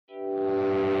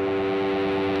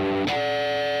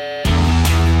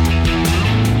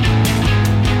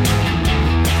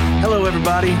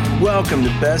everybody. Welcome to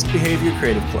Best Behavior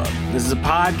Creative Club. This is a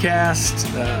podcast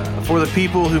for the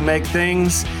people who make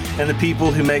things and the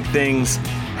people who make things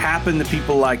happen, the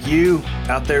people like you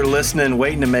out there listening,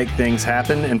 waiting to make things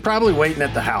happen, and probably waiting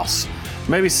at the house.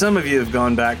 Maybe some of you have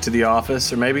gone back to the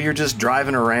office, or maybe you're just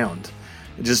driving around,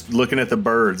 just looking at the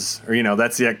birds, or,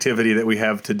 that's the activity that we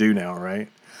have to do now, right?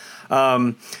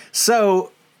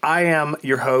 So I am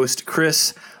your host,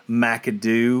 Chris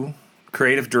McAdoo,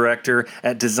 Creative Director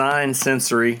at Design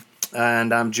Sensory,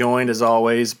 and I'm joined, as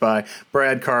always, by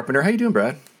Brad Carpenter. How you doing,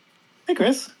 Brad? Hey,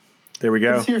 Chris. There we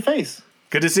go. Good to see your face.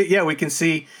 Good to see. Yeah, we can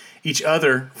see each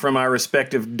other from our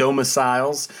respective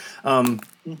domiciles. And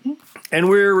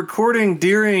we're recording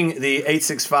during the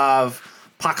 865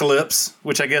 apocalypse,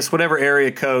 which I guess whatever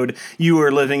area code you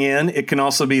are living in, it can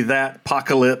also be that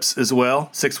apocalypse as well,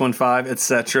 615,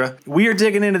 etc. We are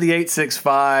digging into the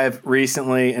 865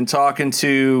 recently and talking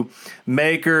to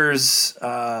makers,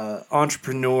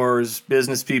 entrepreneurs,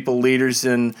 business people, leaders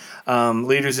in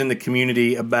the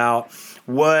community about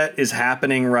what is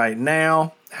happening right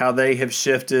now, how they have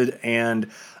shifted, and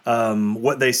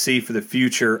what they see for the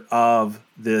future of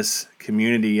this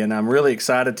community. And I'm really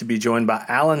excited to be joined by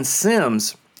Alan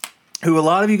Sims, who a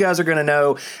lot of you guys are going to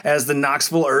know as the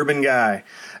Knoxville urban guy.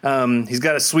 He's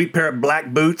got a sweet pair of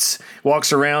black boots,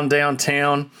 walks around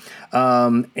downtown,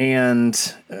 and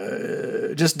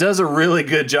just does a really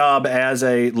good job as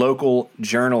a local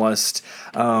journalist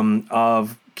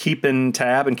of keeping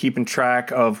tab and keeping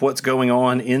track of what's going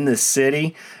on in the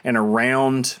city and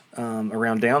around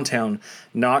downtown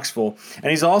Knoxville. And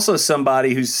he's also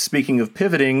somebody who's, speaking of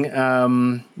pivoting,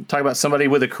 talk about somebody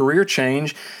with a career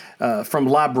change from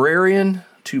librarian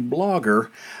to blogger,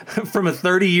 from a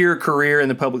 30-year career in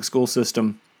the public school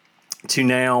system to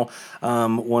now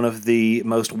one of the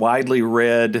most widely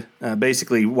read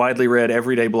everyday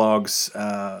blogs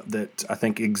that I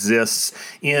think exists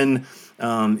in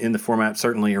the format,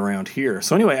 certainly around here.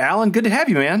 So anyway, Alan, good to have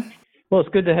you, man. Well, it's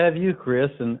good to have you, Chris,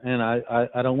 and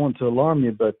I don't want to alarm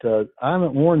you, but I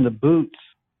haven't worn the boots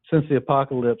since the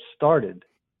apocalypse started.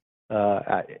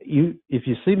 If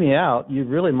you see me out, you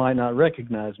really might not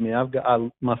recognize me.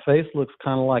 My face looks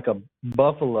kind of like a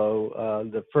buffalo,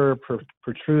 the fur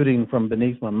protruding from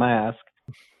beneath my mask,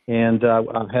 and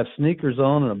I have sneakers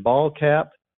on and a ball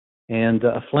cap and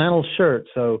a flannel shirt.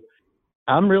 So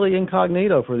I'm really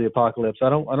incognito for the apocalypse. I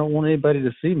don't want anybody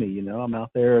to see me. I'm out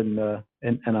there and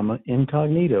I'm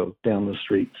incognito down the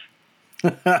streets.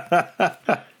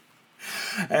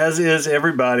 As is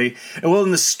everybody. Well,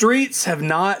 and the streets have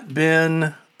not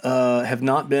been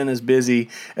as busy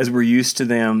as we're used to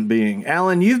them being.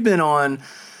 Alan, you've been on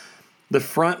the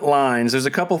front lines. There's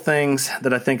a couple things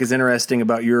that I think is interesting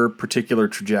about your particular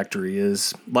trajectory.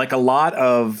 Is like a lot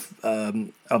of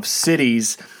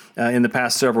cities. In the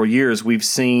past several years, we've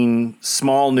seen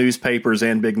small newspapers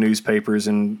and big newspapers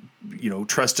and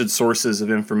trusted sources of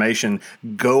information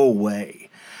go away.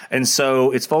 And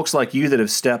so it's folks like you that have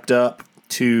stepped up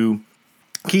to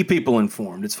keep people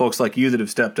informed. It's folks like you that have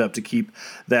stepped up to keep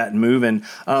that moving.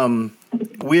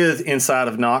 With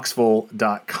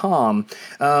InsideOfKnoxville.com,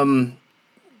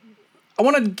 I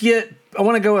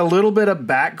want to go a little bit of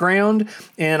background,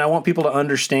 and I want people to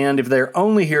understand, if they're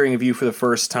only hearing of you for the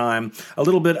first time, a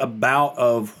little bit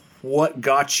of what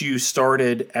got you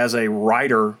started as a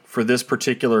writer for this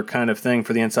particular kind of thing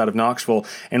for the Inside of Knoxville,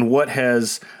 and what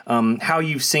has how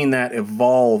you've seen that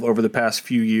evolve over the past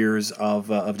few years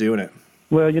of doing it.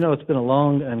 Well, it's been a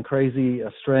long and crazy,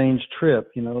 strange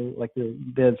trip. Like your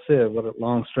dad said, what a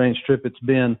long, strange trip it's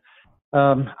been.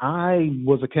 I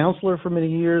was a counselor for many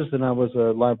years, and I was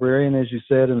a librarian, as you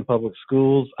said, in the public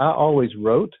schools. I always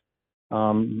wrote,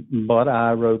 but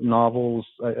I wrote a novel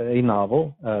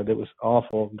that was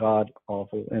awful, God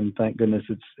awful, and thank goodness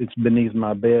it's beneath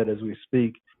my bed as we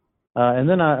speak. And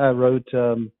then I wrote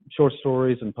short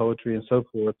stories and poetry and so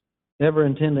forth, never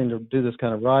intending to do this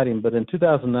kind of writing. But in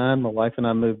 2009, my wife and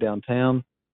I moved downtown.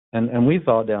 And we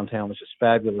thought downtown was just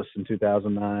fabulous in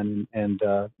 2009, and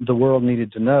the world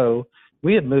needed to know.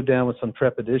 We had moved down with some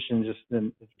trepidation,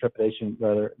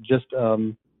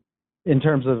 in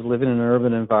terms of living in an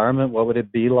urban environment. What would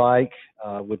it be like?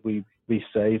 Would we be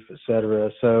safe, et cetera?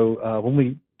 So when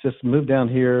we just moved down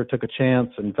here, took a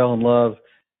chance, and fell in love,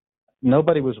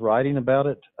 nobody was writing about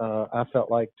it. I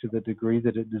felt like to the degree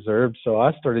that it deserved. So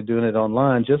I started doing it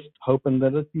online, just hoping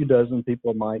that a few dozen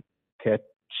people might catch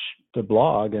the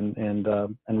blog and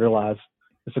realize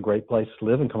it's a great place to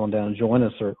live and come on down and join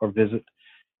us or visit.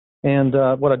 And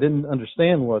what I didn't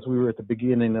understand was we were at the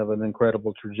beginning of an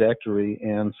incredible trajectory.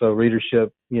 And so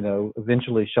readership,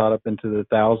 eventually shot up into the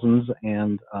thousands,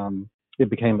 and it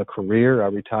became a career. I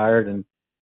retired and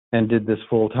did this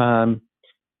full time.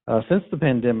 since the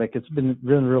pandemic, it's been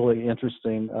really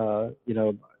interesting.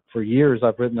 For years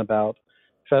I've written about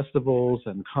festivals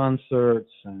and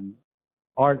concerts and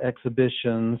art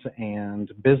exhibitions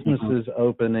and businesses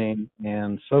opening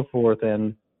and so forth.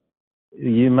 And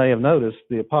you may have noticed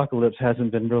the apocalypse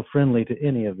hasn't been real friendly to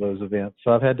any of those events.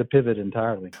 So I've had to pivot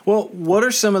entirely. Well, what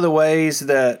are some of the ways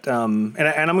that, and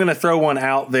I'm going to throw one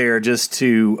out there just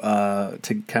to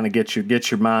kind of get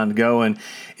your mind going,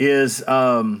 is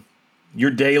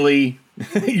your daily,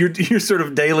 your sort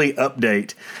of daily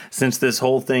update since this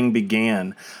whole thing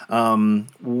began.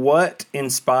 What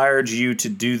inspired you to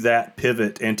do that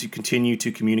pivot and to continue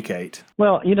to communicate?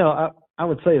 Well, I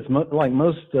would say it's like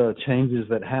most changes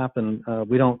that happen,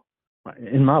 we don't,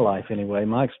 in my life anyway,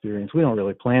 my experience, we don't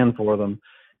really plan for them.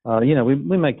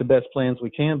 We make the best plans we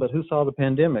can, but who saw the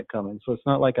pandemic coming? So it's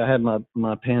not like I had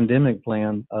my pandemic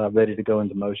plan ready to go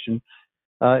into motion.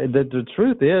 The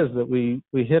truth is that we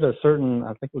hit a certain,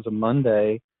 I think it was a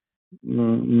Monday,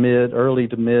 early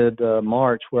to mid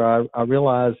March, where I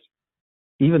realized,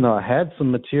 even though I had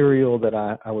some material that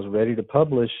I was ready to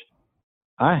publish,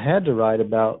 I had to write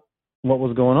about what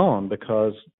was going on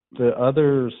because the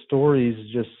other stories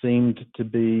just seemed to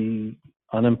be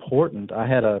unimportant. I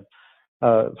had a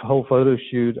whole photo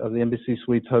shoot of the Embassy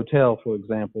Suites Hotel, for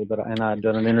example, and I'd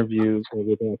done an interview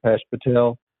with Pash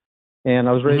Patel, and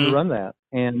I was ready to run that.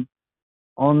 And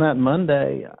on that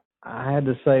Monday, I had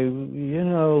to say,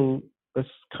 it's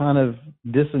kind of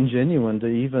disingenuous to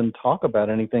even talk about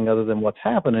anything other than what's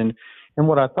happening. And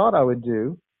what I thought I would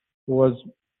do was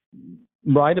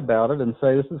write about it and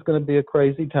say, this is going to be a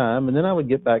crazy time. And then I would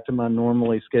get back to my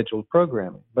normally scheduled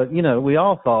programming. But, we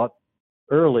all thought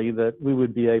early that we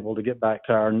would be able to get back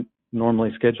to our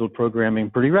normally scheduled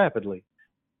programming pretty rapidly.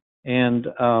 And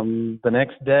the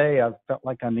next day, I felt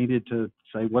like I needed to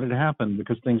say what had happened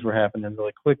because things were happening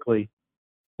really quickly.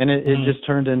 And it just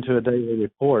turned into a daily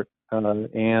report.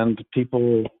 And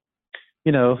people,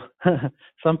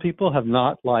 some people have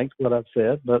not liked what I've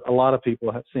said, but a lot of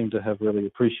people seem to have really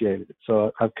appreciated it.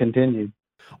 So I've continued.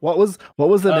 What was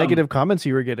the negative comments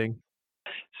you were getting?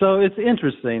 So it's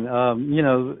interesting.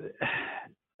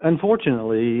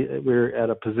 Unfortunately, we're at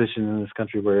a position in this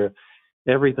country where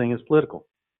everything is political.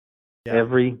 Yeah.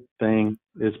 Everything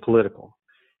is political.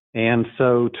 And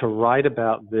so to write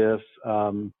about this,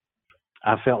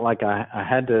 I felt like I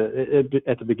had to,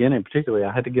 at the beginning particularly,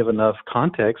 I had to give enough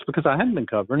context because I hadn't been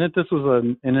covering it. This was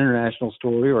an international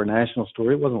story or a national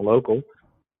story. It wasn't local.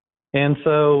 And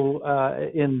so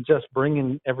in just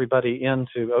bringing everybody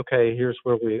into, okay, here's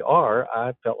where we are,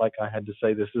 I felt like I had to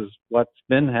say this is what's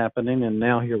been happening and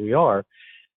now here we are.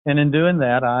 And in doing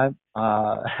that, I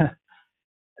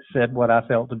said what I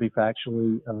felt to be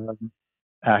factually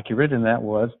accurate, and that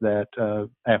was that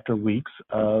after weeks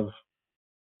of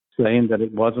saying that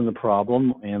it wasn't a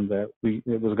problem and that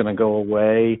it was going to go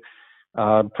away,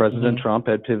 President Trump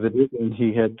had pivoted and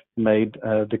he had made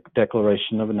a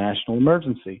declaration of a national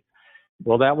emergency.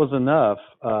 Well, that was enough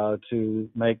to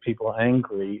make people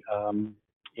angry.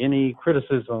 Any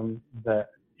criticism that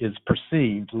is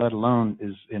perceived, let alone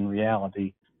is in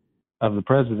reality, of the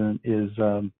president is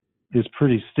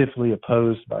pretty stiffly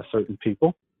opposed by certain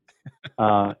people.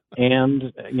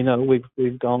 And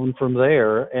we've gone from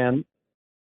there, and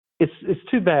it's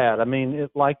too bad. I mean,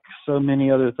 like so many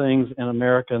other things in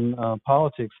American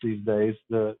politics these days,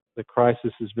 the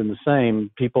crisis has been the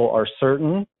same. People are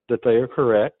certain that they are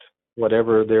correct,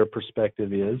 whatever their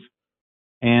perspective is,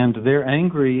 and they're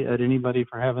angry at anybody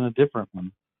for having a different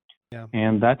one. Yeah.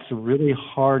 And that's a really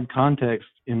hard context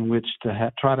in which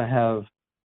to try to have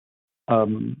a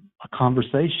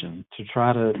conversation, to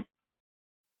try to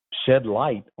shed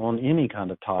light on any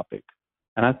kind of topic.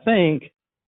 And I think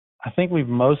we've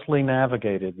mostly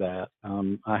navigated that.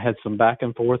 I had some back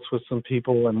and forths with some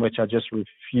people in which I just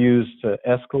refused to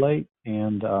escalate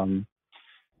and,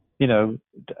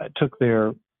 took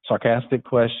their sarcastic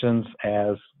questions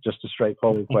as just a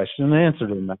straightforward question and answered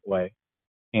them that way.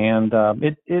 And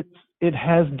it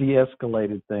has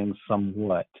de-escalated things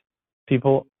somewhat.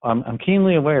 People, I'm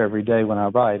keenly aware every day when I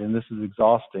write, and this is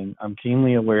exhausting, I'm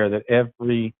keenly aware that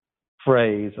every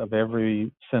phrase of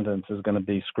every sentence is going to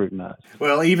be scrutinized.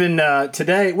 Well, even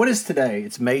today, what is today?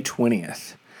 It's May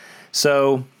 20th.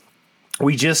 So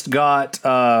we just got,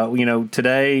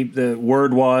 today the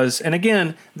word was, and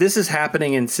again, this is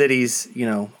happening in cities,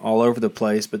 all over the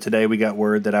place, but today we got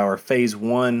word that our phase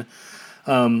 1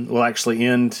 will actually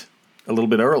end a little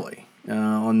bit early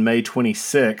on May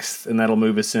 26th, and that'll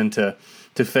move us into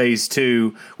phase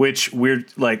 2, which we're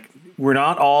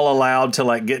not all allowed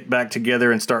to get back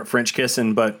together and start French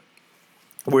kissing, but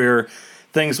where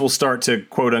things will start to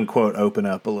quote unquote open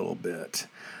up a little bit.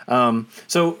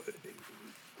 So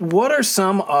what are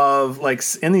some of, like,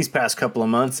 in these past couple of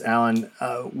months, Alan,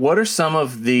 what are some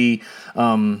of the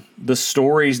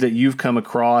stories that you've come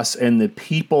across and the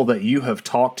people that you have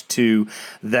talked to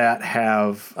that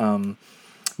have,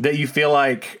 that you feel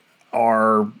like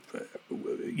are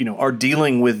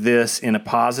dealing with this in a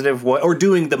positive way or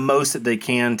doing the most that they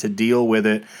can to deal with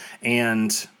it?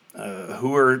 And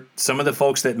who are some of the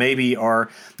folks that maybe are,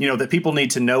 that people need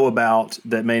to know about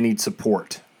that may need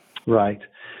support? Right.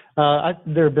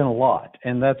 There have been a lot,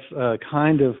 and that's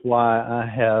kind of why I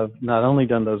have not only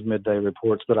done those midday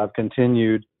reports, but I've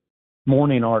continued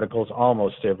morning articles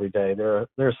almost every day. There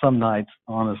are some nights,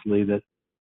 honestly, that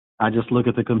I just look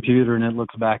at the computer and it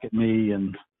looks back at me,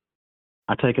 and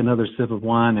I take another sip of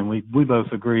wine, and we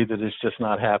both agree that it's just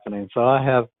not happening. So I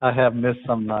have missed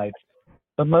some nights,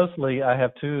 but mostly I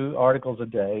have 2 articles a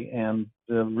day, and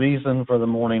the reason for the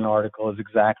morning article is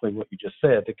exactly what you just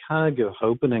said, to kind of give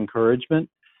hope and encouragement.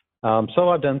 So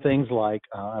I've done things like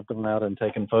I've gone out and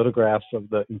taken photographs of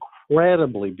the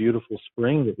incredibly beautiful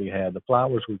spring that we had. The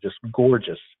flowers were just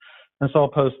gorgeous. And so I'll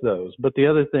post those. But the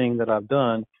other thing that I've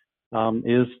done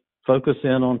is focus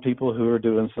in on people who are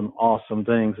doing some awesome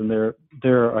things. And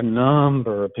there are a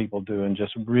number of people doing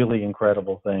just really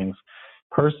incredible things.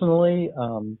 Personally,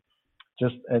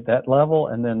 just at that level,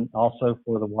 and then also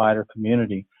for the wider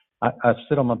community. I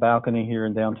sit on my balcony here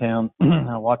in downtown.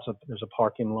 I watch, there's a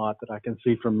parking lot that I can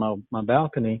see from my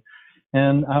balcony.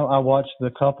 And I watch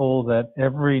the couple that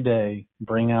every day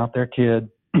bring out their kid,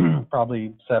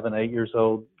 probably 7, 8 years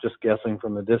old, just guessing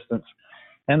from the distance.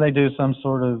 And they do some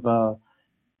sort of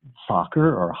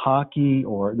soccer or hockey,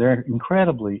 or they're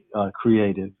incredibly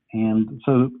creative. And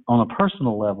so on a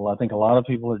personal level, I think a lot of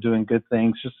people are doing good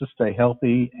things just to stay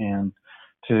healthy and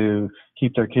to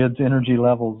keep their kids' energy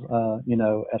levels,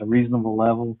 at a reasonable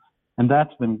level. And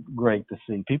that's been great to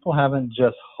see. People haven't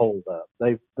just holed up.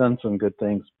 They've done some good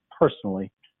things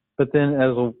personally. But then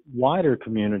as a wider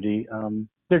community,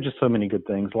 there are just so many good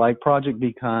things. Like Project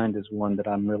Be Kind is one that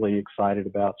I'm really excited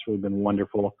about. It's really been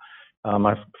wonderful.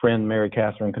 My friend Mary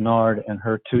Catherine Kennard and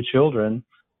her 2 children,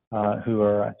 who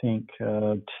are, I think,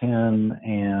 10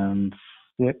 and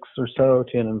 6 or so,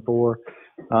 10 and 4,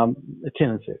 10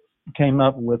 and 6. Came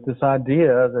up with this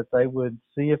idea that they would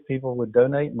see if people would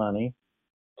donate money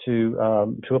to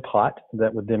a pot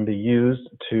that would then be used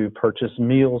to purchase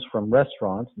meals from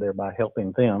restaurants, thereby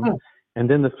helping them. Oh. And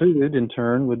then the food, in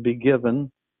turn, would be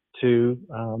given to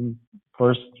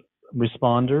first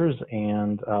responders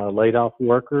and laid off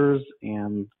workers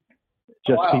and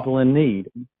just people in need.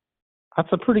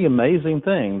 That's a pretty amazing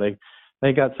thing.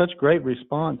 They got such great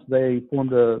response. They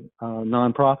formed a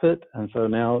nonprofit, and so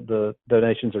now the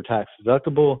donations are tax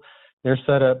deductible. They're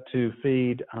set up to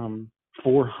feed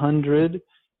 400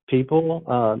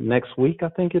 people next week, I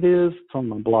think it is. It's on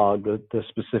my blog, the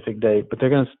specific date. But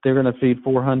they're gonna feed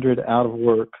 400 out of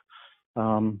work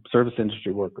service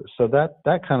industry workers. So that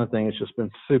kind of thing has just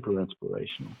been super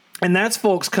inspirational. And that's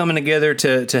folks coming together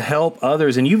to help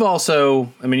others. And you've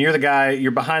also, you're the guy,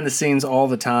 you're behind the scenes all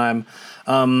the time.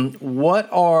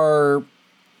 What's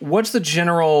the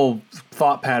general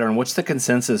thought pattern? What's the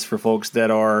consensus for folks that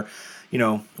are,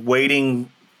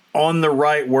 waiting on the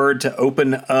right word to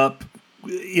open up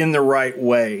in the right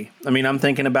way? I'm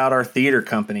thinking about our theater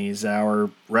companies, our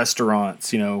restaurants,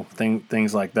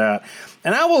 things like that.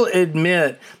 And I will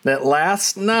admit that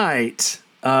last night,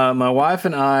 my wife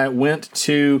and I went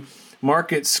to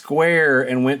Market Square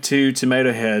and went to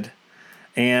Tomato Head,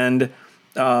 and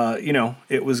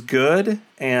it was good,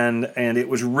 and it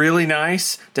was really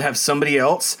nice to have somebody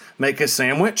else make a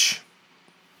sandwich.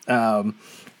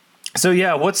 So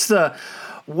yeah,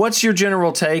 what's your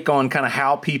general take on kind of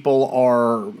how people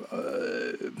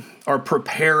are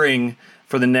preparing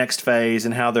for the next phase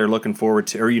and how they're looking forward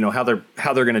to, or how they're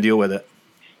going to deal with it?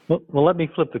 Well, let me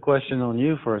flip the question on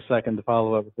you for a second to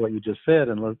follow up with what you just said,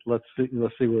 and let's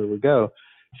see where we go.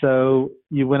 So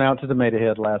you went out to Tomato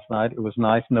Head last night. It was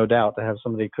nice, no doubt, to have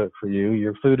somebody cook for you.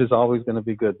 Your food is always going to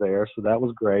be good there, so that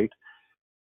was great.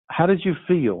 How did you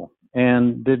feel?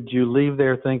 And did you leave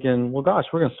there thinking, well, gosh,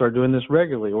 we're going to start doing this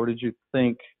regularly? Or did you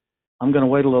think, I'm going to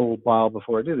wait a little while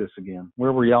before I do this again?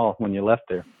 Where were y'all when you left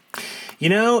there?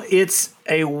 It's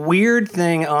a weird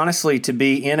thing, honestly, to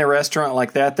be in a restaurant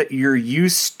like that you're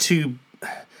used to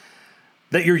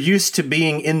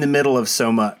being in the middle of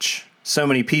so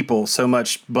many people, so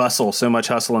much bustle, so much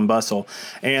hustle and bustle.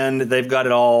 And they've got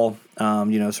it all,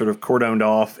 sort of cordoned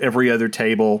off, every other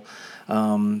table,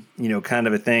 kind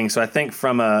of a thing. So I think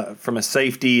from a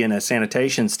safety and a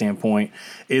sanitation standpoint,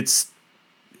 it's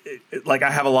like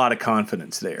I have a lot of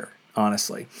confidence there.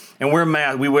 honestly. And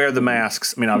we wear the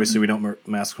masks. I mean, obviously we don't wear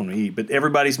masks when we eat, but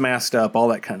everybody's masked up, all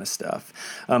that kind of stuff,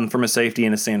 from a safety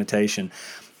and a sanitation.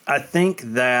 I think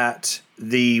that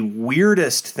the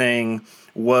weirdest thing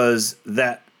was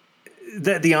that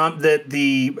the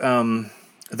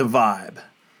vibe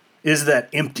is that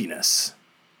emptiness,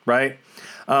 right?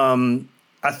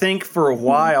 I think for a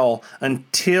while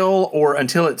until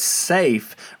it's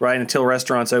safe, right? Until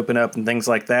restaurants open up and things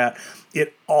like that,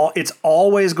 it's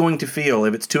always going to feel,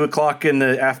 if it's 2:00 in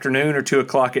the afternoon or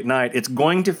 2:00 at night, it's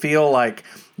going to feel like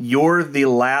you're the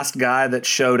last guy that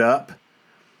showed up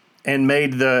and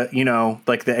made the,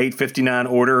 like the 8:59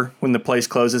 order when the place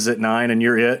closes at 9 and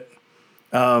you're it.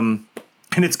 And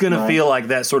it's going to feel like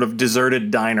that sort of deserted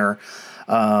diner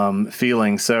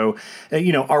feeling. So,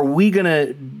 are we going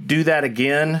to do that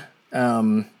again?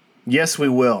 Yes, we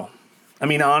will. I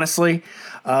mean, honestly,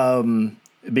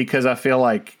 because I feel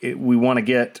like we want to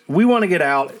get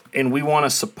out and we want to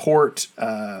support,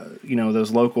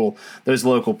 those local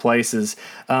places.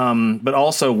 But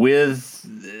also with,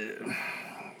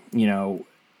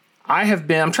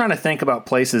 I'm trying to think about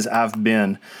places I've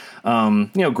been,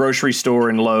 grocery store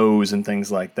and Lowe's and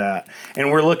things like that.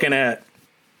 And we're looking at,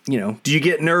 do you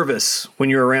get nervous when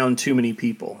you're around too many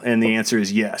people? And the answer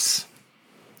is yes.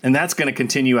 And that's going to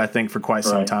continue, I think, for quite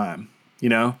some time,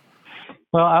 Well,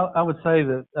 I would say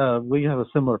that we have a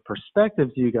similar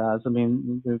perspective to you guys. I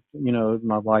mean,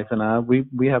 my wife and I,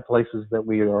 we have places that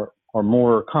we are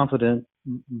more confident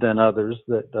than others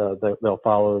that they'll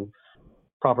follow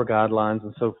proper guidelines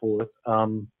and so forth.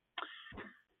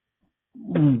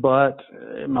 But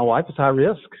my wife is high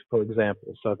risk, for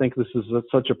example. So I think this is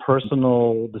such a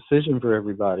personal decision for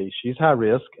everybody. She's high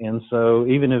risk. And so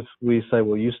even if we say,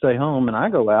 well, you stay home and I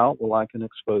go out, well, I can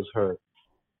expose her.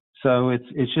 So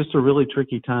it's just a really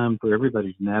tricky time for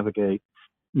everybody to navigate.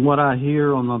 What I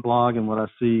hear on my blog and what I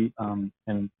see and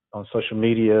on social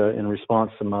media in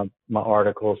response to my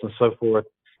articles and so forth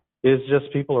is just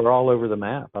people are all over the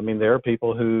map. I mean, there are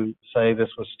people who say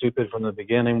this was stupid from the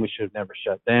beginning. We should have never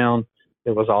shut down.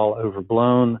 It was all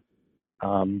overblown.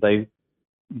 Those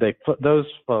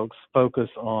folks focus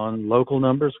on local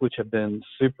numbers, which have been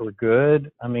super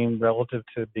good. I mean, relative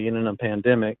to being in a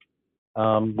pandemic,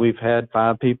 we've had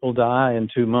 5 people die in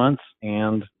 2 months,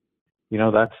 and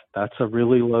that's a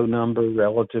really low number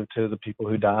relative to the people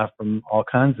who die from all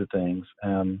kinds of things.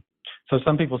 So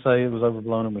some people say it was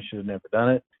overblown and we should have never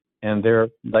done it. And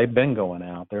they've been going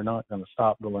out. They're not going to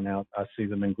stop going out. I see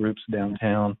them in groups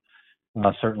downtown.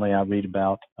 Certainly, I read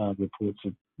about reports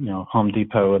of Home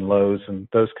Depot and Lowe's and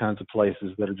those kinds of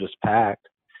places that are just packed.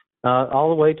 All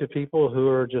the way to people who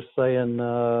are just saying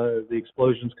the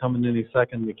explosion's coming any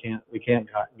second. We can't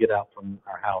get out from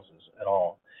our houses at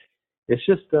all. It's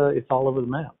just it's all over the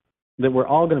map. That we're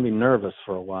all going to be nervous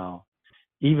for a while,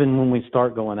 even when we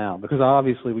start going out, because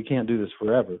obviously we can't do this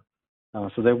forever.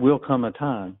 So there will come a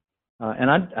time,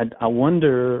 and I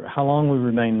wonder how long we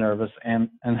remain nervous and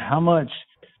how much.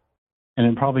 And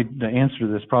then probably the answer to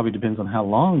this probably depends on how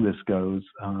long this goes,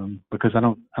 because I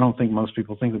don't think most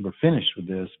people think that we're finished with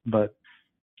this. But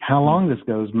how long this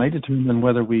goes may determine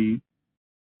whether we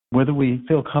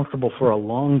feel comfortable for a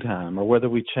long time or whether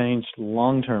we change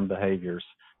long-term behaviors,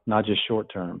 not just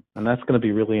short-term. And that's going to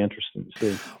be really interesting to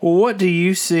see. Well, what do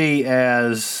you see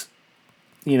as,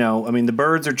 the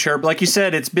birds are chirping. Like you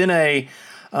said, it's been a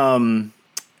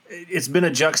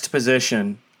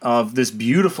juxtaposition of this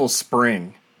beautiful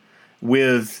spring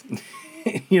with,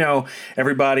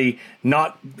 everybody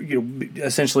not,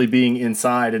 essentially being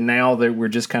inside. And now that we're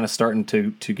just kind of starting to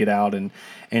get out and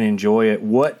enjoy it.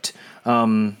 What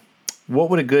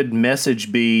would a good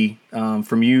message be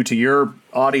from you to your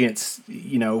audience,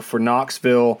 for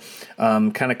Knoxville,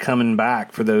 kind of coming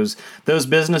back for those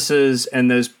businesses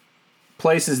and those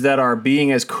places that are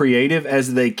being as creative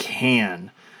as they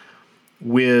can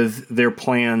with their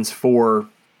plans for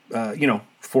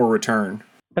return?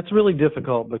 That's really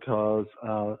difficult because,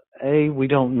 we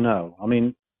don't know. I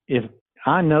mean, if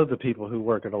I know the people who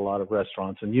work at a lot of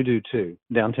restaurants, and you do too,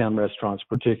 downtown restaurants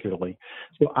particularly.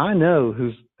 So I know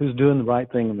who's doing the right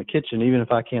thing in the kitchen, even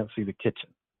if I can't see the kitchen.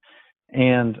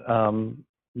 And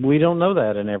we don't know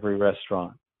that in every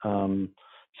restaurant.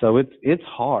 So it's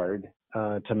hard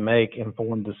to make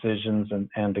informed decisions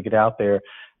and to get out there.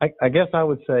 I guess I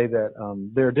would say that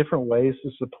there are different ways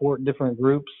to support different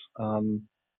groups.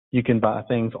 You can buy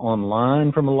things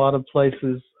online from a lot of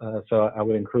places. So I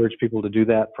would encourage people to do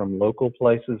that from local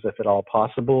places if at all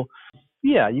possible.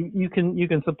 Yeah, you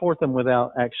can support them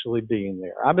without actually being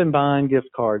there. I've been buying gift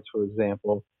cards, for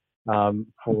example,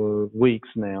 for weeks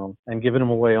now and giving them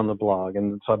away on the blog.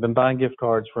 And so I've been buying gift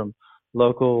cards from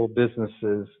local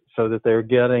businesses so that they're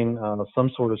getting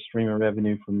some sort of stream of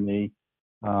revenue from me,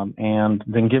 and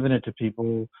then giving it to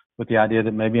people with the idea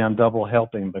that maybe I'm double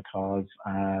helping because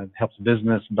I help the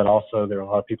business, but also there are a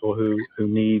lot of people who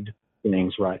need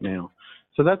things right now.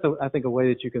 So that's, I think, a way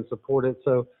that you can support it.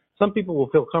 So some people will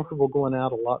feel comfortable going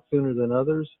out a lot sooner than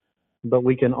others, but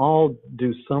we can all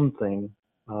do something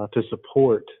to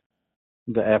support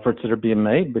the efforts that are being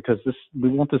made, because we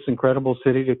want this incredible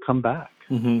city to come back.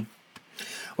 Mm-hmm.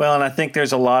 Well, and I think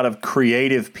there's a lot of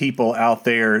creative people out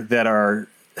there that are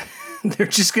they're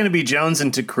just going to be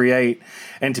jonesing to create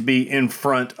and to be in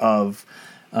front of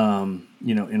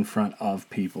in front of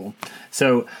people.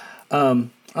 So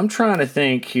I'm trying to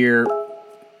think here.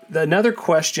 Another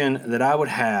question that I would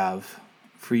have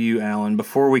for you, Alan,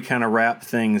 before we kind of wrap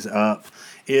things up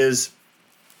is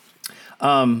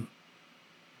it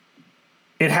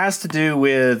has to do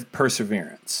with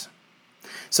perseverance.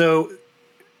 So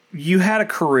you had a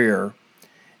career,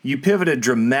 you pivoted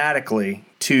dramatically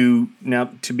to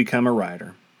become a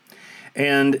writer.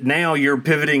 And now you're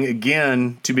pivoting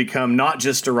again to become not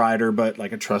just a writer, but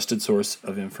like a trusted source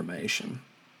of information.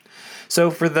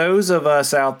 So for those of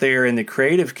us out there in the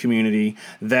creative community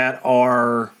that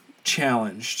are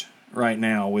challenged right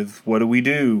now with what do we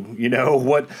do,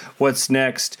 what's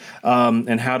next,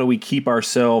 and how do we keep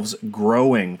ourselves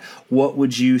growing? What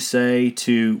would you say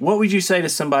to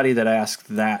somebody that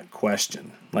asked that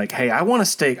question? Like, hey, I want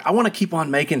to keep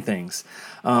on making things,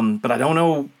 but I don't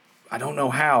know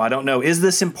how. I don't know. Is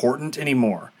this important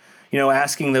anymore?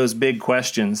 Asking those big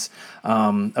questions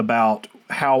about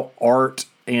how art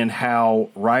and how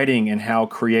writing and how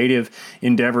creative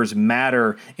endeavors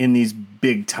matter in these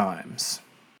big times.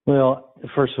 Well,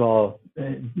 first of all,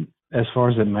 as far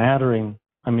as it mattering,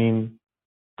 I mean,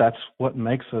 that's what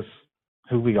makes us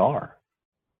who we are.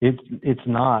 It's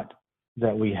not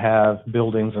that we have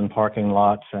buildings and parking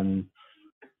lots and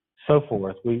so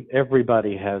forth.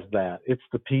 Everybody has that. It's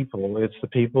the people, and it's the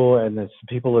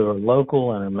people who are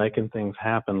local and are making things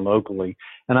happen locally.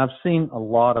 And I've seen a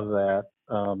lot of that.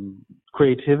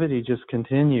 Creativity just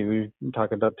continue. You're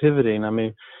talking about pivoting. I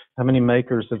mean, how many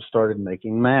makers have started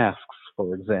making masks,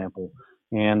 for example?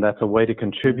 And that's a way to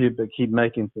contribute, but keep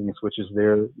making things, which is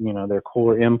their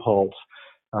core impulse.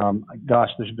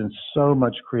 There's been so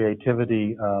much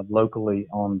creativity locally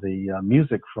on the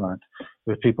music front,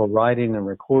 with people writing and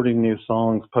recording new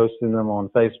songs, posting them on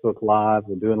Facebook Live,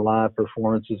 or doing live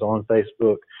performances on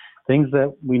Facebook, things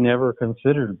that we never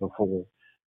considered before.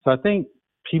 So I think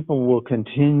people will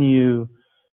continue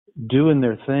doing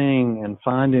their thing and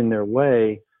finding their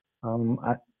way.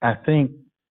 I think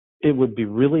it would be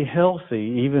really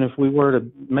healthy, even if we were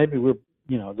to,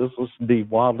 let's be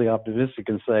wildly optimistic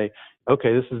and say,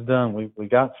 okay, this is done. We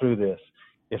got through this.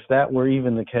 If that were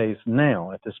even the case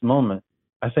now, at this moment,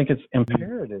 I think it's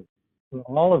imperative for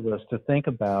all of us to think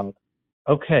about,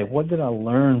 okay, what did I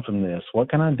learn from this? What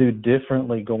can I do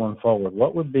differently going forward?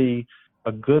 What would be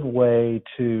a good way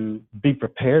to be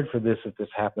prepared for this if this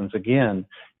happens again?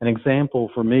 An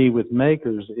example for me with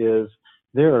makers is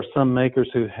there are some makers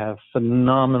who have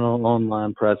phenomenal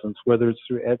online presence, whether it's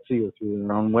through Etsy or through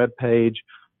their own web page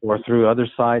or through other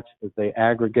sites that they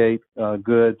aggregate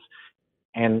goods.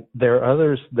 And there are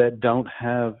others that don't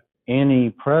have any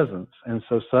presence. And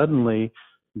so suddenly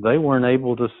they weren't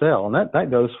able to sell. And that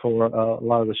goes for a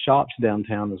lot of the shops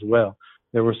downtown as well.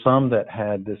 There were some that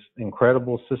had this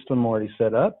incredible system already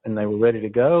set up and they were ready to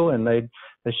go, and they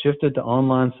shifted to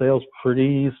online sales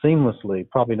pretty seamlessly,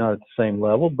 probably not at the same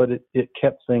level, but it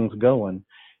kept things going.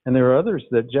 And there are others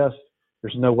that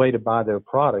there's no way to buy their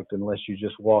product unless you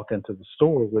just walk into the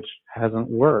store, which hasn't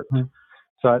worked. Mm-hmm.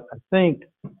 So I think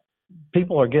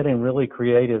people are getting really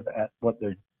creative at what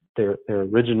their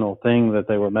original thing that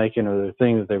they were making, or their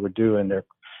thing that they were doing,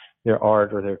 their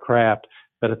art or their craft.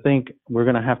 But I think we're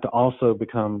going to have to also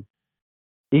become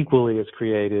equally as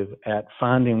creative at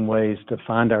finding ways to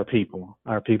find our people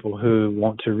who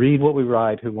want to read what we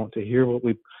write, who want to hear what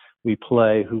we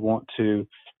play, who want to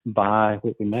buy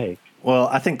what we make. Well,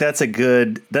 I think that's a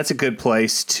good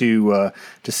place to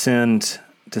send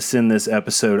this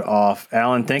episode off.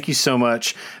 Alan, thank you so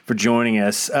much for joining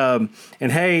us. And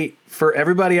hey, for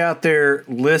everybody out there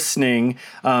listening,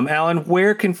 Alan,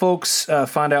 where can folks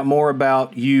find out more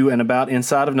about you and about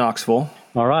Inside of Knoxville?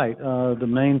 All right. The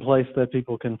main place that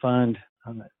people can find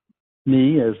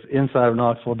me is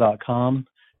insideofknoxville.com.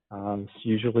 It's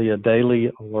usually a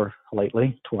daily, or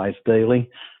lately, twice daily,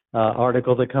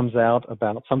 article that comes out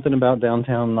about something about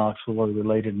downtown Knoxville or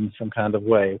related in some kind of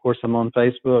way. Of course, I'm on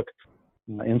Facebook,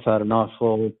 Inside of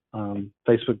Knoxville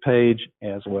Facebook page,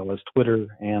 as well as Twitter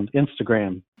and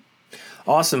Instagram.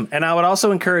 Awesome. And I would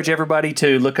also encourage everybody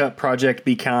to look up Project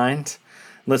Be Kind.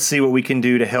 Let's see what we can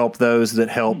do to help those that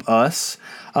help us.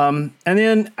 And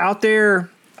then out there,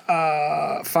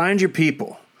 find your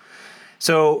people.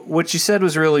 So what you said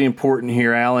was really important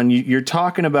here, Alan. You're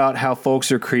talking about how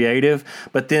folks are creative,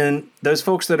 but then those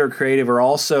folks that are creative are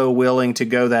also willing to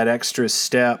go that extra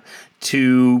step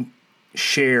to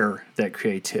share that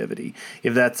creativity.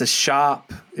 If that's a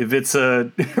shop, if it's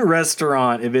a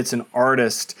restaurant, if it's an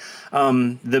artist,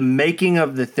 the making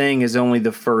of the thing is only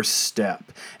the first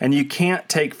step. And you can't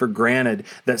take for granted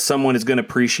that someone is going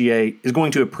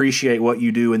to appreciate what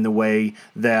you do in the way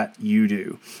that you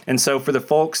do. And so for the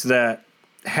folks that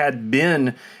had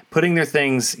been putting their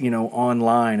things,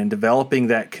 online and developing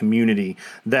that community,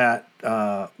 that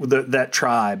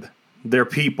tribe, their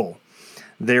people,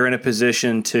 they're in a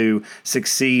position to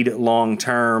succeed long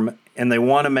term, and they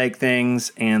want to make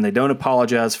things, and they don't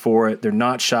apologize for it. They're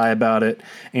not shy about it,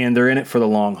 and they're in it for the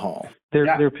long haul.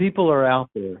 Their people are out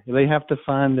there. They have to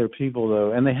find their people,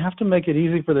 though, and they have to make it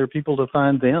easy for their people to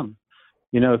find them.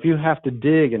 If you have to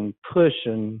dig and push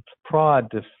and prod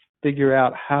to figure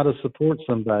out how to support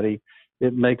somebody,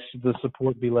 it makes the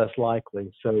support be less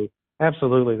likely. So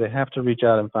absolutely, they have to reach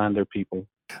out and find their people.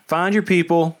 Find your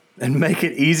people and make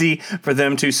it easy for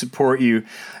them to support you.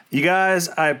 You guys,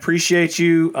 I appreciate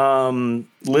you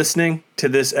listening to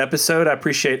this episode. I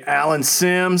appreciate Alan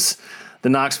Sims, the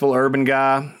Knoxville urban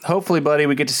guy. Hopefully, buddy,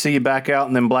 we get to see you back out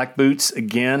in them black boots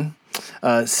again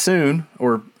soon,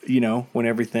 or when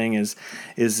everything is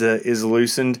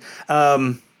loosened.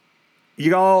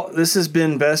 Y'all, this has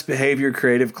been Best Behavior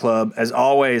Creative Club. As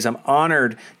always, I'm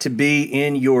honored to be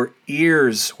in your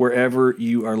ears wherever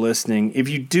you are listening. If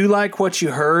you do like what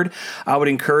you heard, I would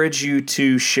encourage you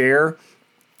to share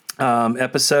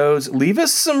episodes. Leave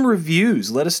us some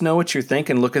reviews. Let us know what you're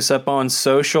thinking. Look us up on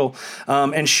social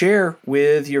and share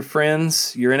with your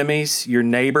friends, your enemies, your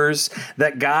neighbors.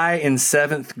 That guy in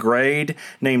 7th grade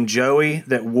named Joey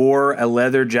that wore a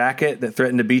leather jacket that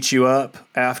threatened to beat you up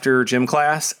after gym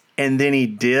class, and then he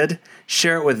did,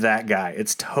 share it with that guy.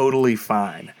 It's totally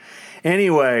fine.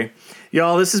 Anyway,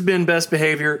 y'all, this has been Best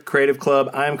Behavior Creative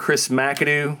Club. I'm Chris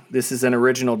McAdoo. This is an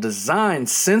original Design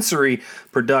Sensory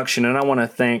production, and I want to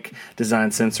thank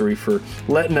Design Sensory for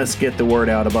letting us get the word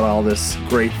out about all these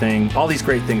great things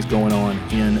going on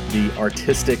in the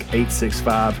artistic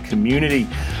 865 community.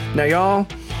 Now, y'all,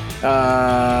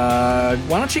 why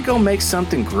don't you go make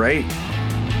something great?